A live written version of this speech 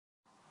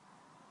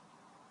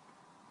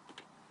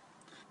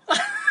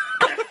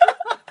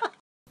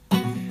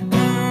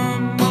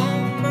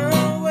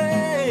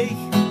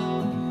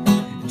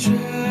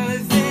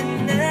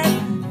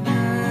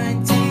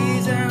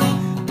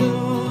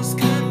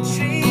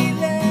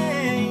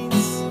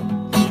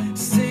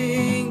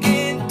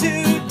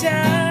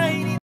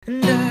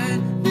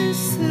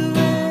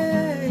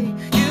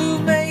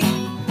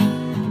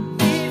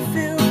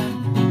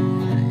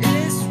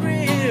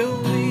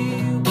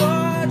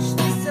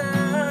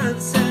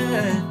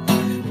sunset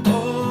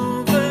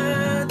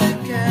over the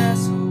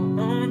castle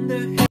on the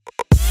hill.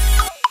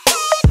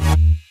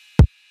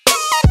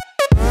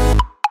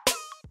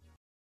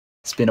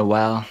 It's been a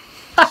while.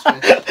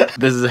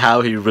 This is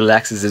how he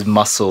relaxes his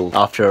muscle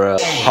after a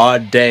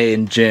hard day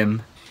in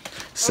gym.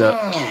 So,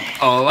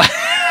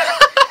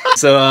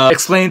 so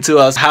explain to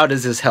us, how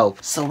does this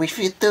help? So if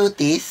you do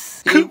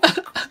this, you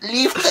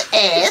lift the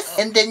ass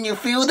and then you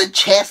feel the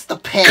chest, the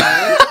pain,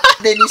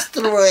 then you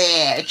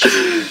stretch.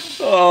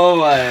 Oh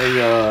my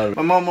god.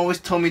 My mom always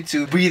told me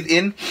to breathe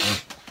in.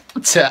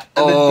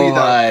 Oh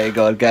my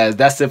god, guys,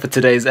 that's it for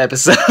today's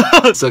episode.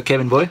 So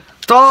Kevin boy,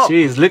 Stop!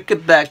 jeez, look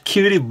at that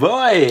cutie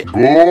boy.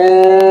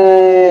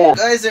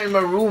 Guys are in my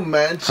room,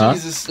 man.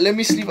 Jesus, let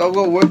me sleep. I've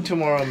got work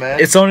tomorrow, man.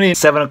 It's only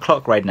 7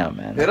 o'clock right now,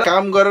 man.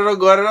 काम गरेर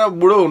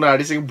बुढो हुन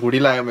आँटिसक्यो, भुडी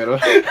लाग्यो मेरो.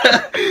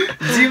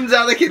 Gym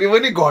जाँदाखेरि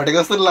पनि घटेको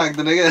जस्तो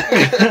लाग्दैन के.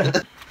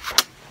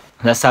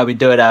 That's how we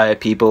do it out here,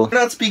 people. We're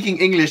not speaking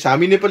English.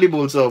 हामी नेपाली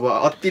बोल्छौँ अब.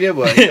 अति नै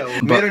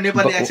भयो. मेरो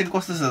नेपाली accent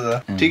कस्तो छ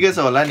त? ठिकै छ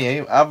होला नि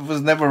है. I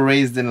was never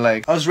raised in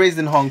I was raised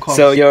in Hong Kong.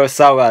 So you're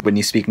Sawa when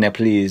you speak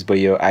Nepalese, but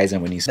you're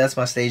Aizen when you speak. That's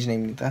my stage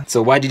name, Nita.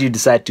 So why did you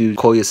decide to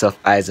call yourself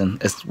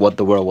Aizen? Is what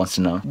the world wants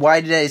to know. Why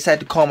did I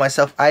decide to call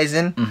myself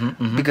Aizen?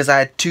 Because I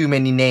had too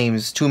many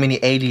names, too many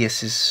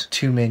aliases,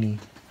 too many.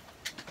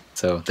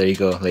 So there you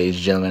go, ladies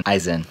and gentlemen,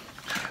 Aizen.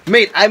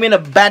 Mate, I'm in a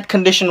bad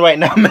condition right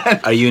now, man.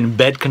 Are you in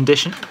bed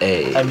condition?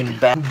 Hey. I'm in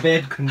bed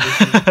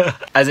condition.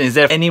 Aizen, is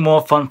there any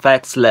more fun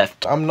facts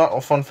left? I'm not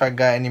a fun fact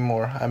guy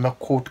anymore. I'm a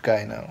quote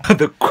guy now.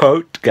 The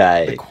quote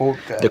guy. The quote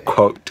guy. The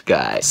quote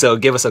guy. So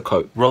give us a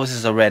quote.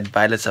 Roses are red,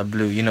 violets are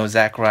blue. You know,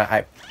 ZacRai,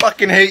 I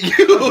fucking hate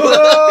you.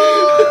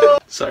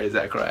 Sorry,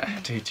 ZacRai. I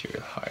hate you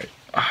real hard.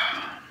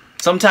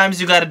 Sometimes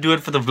you gotta do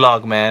it for the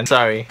vlog, man.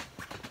 Sorry.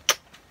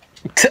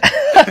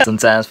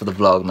 Sometimes for the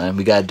vlog, man.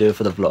 We gotta do it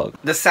for the vlog.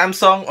 The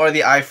Samsung or the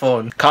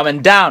iPhone?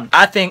 Comment down.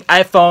 I think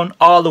iPhone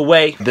all the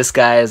way. This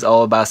guy is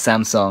all about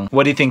Samsung.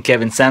 What do you think,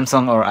 Kevin?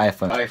 Samsung or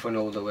iPhone? iPhone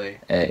all the way.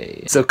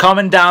 Hey. So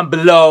comment down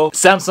below,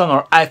 Samsung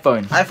or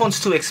iPhone. iPhone's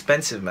too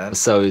expensive, man.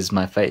 So is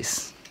my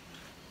face.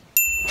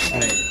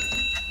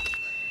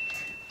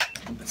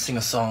 Let's sing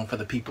a song for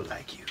the people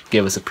like you.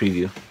 Give us a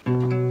preview.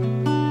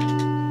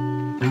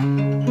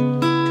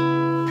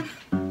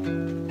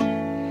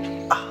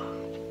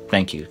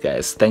 Thank you,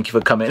 guys. Thank you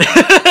for coming.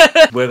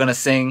 We're gonna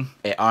sing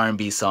a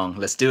R&B song.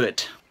 Let's do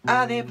it.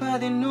 What the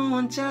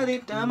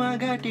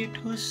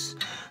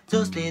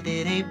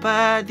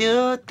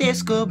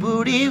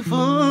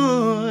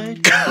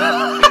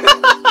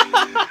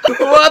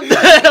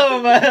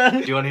hell, man?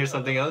 Do you want to hear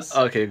something else?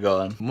 Okay, go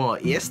on. More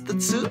yes the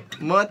two,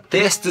 more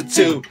Test the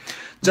two.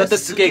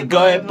 Just to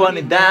go and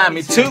bunny dime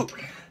me too.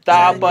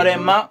 Thought about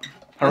him up.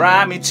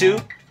 Around me too.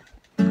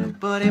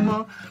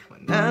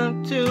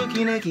 I'm too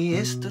kinaki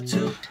esto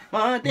too,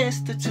 more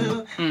desto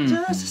too.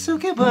 Just to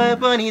get by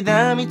bunny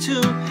dami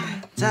too.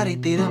 Tari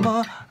tira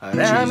mo,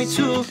 rami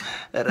too.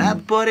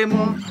 Rap pore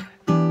mo.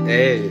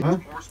 Hey.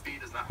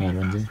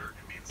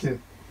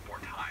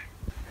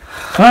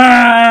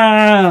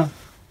 Ah!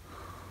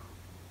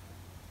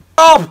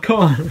 Oh, come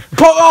on.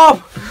 Pop up!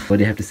 What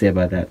do you have to say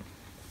about that?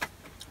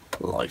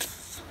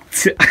 Life.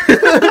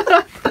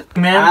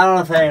 Man, I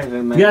don't say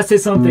anything, man. You gotta say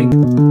something.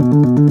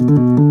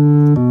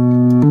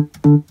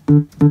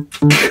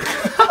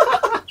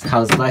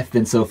 How's life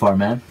been so far,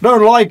 man?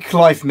 Don't like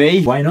life,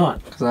 me. Why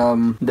not? Because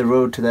the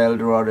road to the El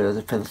Dorado is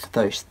a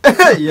thirst.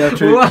 you have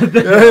to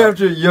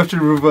you have to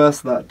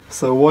reverse that.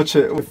 So watch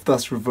it if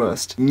that's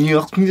reversed.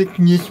 Cheers.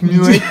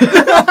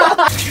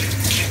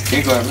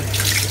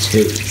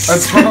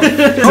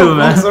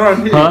 Vlogs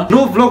around here. Huh?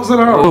 No vlogs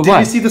allowed. Oh, Did why?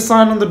 you see the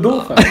sign on the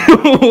door?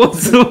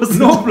 what's No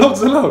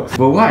vlogs allowed.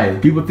 But why?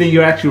 People think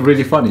you're actually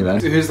really funny, man.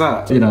 Who's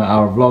that? You know,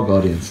 our vlog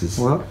audiences.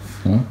 What?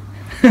 Huh?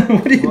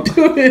 What are you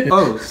doing?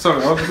 Oh,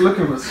 sorry, I was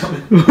looking for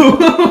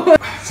something.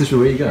 Sister,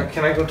 where you go?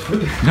 Can I go to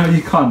it? No,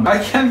 you can't. I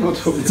can go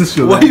to it.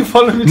 Sister, Why are you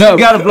following me? No, you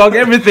gotta vlog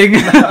everything.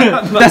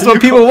 That's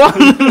what people want.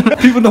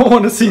 People don't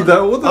want to see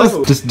that. What the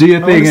hell? Just do your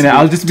thing and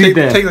I'll just be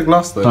there. Take the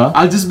glass though. Huh?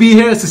 I'll just be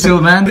here,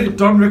 Cecile, man.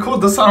 Don't record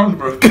the sound,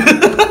 bro.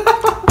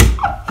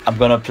 I'm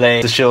gonna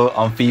play Cecile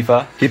on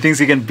FIFA. He thinks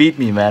he can beat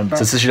me, man.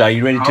 So Cecile, are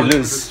you ready to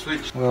lose?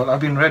 Well,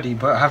 I've been ready,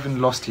 but I haven't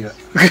lost yet.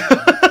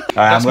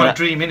 That's my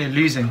dream, innit?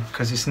 Losing,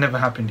 because it's never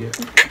happened yet.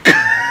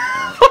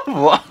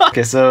 What?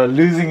 Okay, so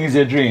losing is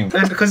your dream.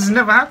 Because it's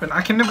never happened.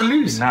 I can never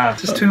lose. Nah,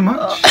 it's just too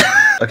much.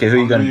 Okay, who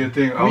are you gonna?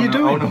 What are you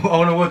doing? I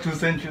wanna what to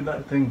send you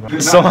that thing, bro.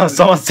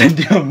 Someone sent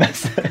you a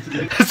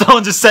message.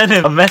 Someone just sent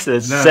him a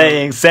message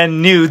saying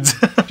send nudes.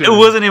 It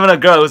wasn't even a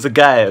girl, it was a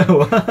guy.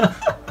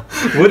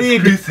 What do you?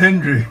 Chris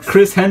Hendricks.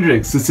 Chris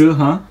Hendricks, Cecile,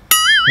 huh?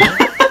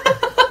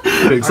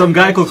 Some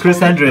guy called Chris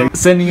Hendricks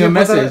sending you a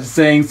message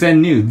saying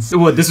send nudes.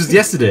 What, this was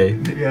yesterday?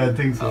 Yeah, I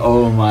think so.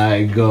 Oh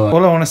my god.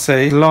 All I want to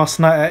say, last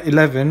night at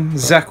 11,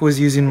 Zach was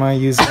using my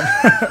user.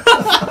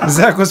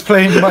 Zach was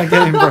playing my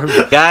game, bro.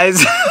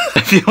 Guys,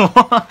 if you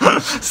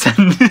want,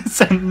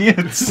 send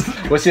nudes.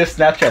 What's your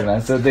Snapchat,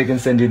 man, so they can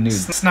send you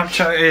nudes?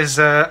 Snapchat is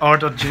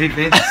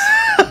r.jvince.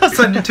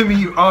 Send it to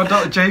me,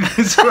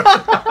 r.jvince.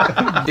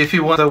 If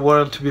you want the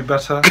world to be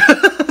better,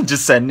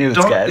 just send nudes,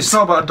 guys. It's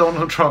not about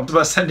Donald Trump, it's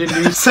about sending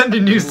news.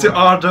 Sending news to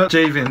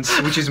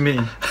r.jvince, which is me.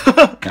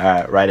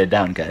 Alright, write it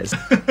down, guys.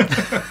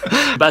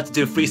 About to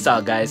do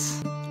freestyle,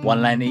 guys.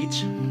 One line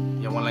each.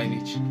 Yeah, one line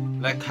each.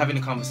 Like having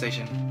a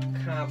conversation.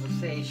 Hello,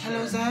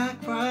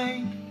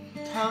 ZacRai.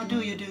 How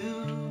do you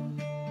do?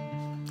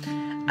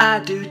 I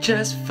do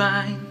just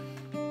fine.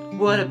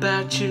 What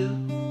about you?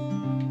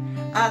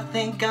 I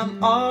think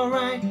I'm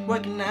alright,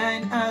 working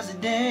 9 hours a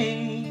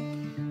day.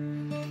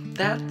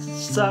 That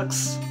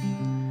sucks.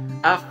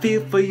 I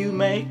feel for you,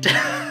 mate.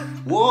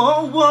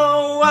 Whoa,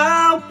 whoa,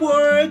 I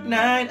work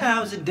 9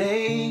 hours a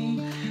day.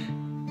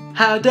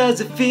 How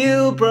does it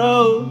feel,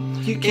 bro?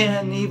 You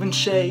can't even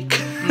shake.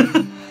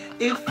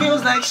 It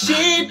feels like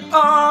shit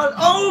all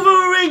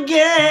over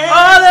again.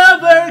 All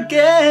over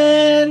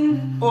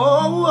again.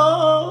 Oh,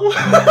 oh.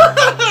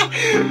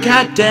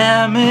 God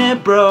damn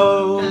it,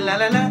 bro. La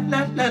la la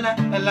la la la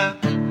la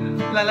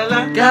la la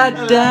la.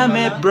 God damn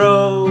it,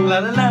 bro. La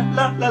la la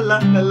la la la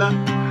la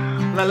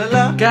la la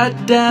la.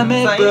 God damn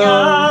it, bro.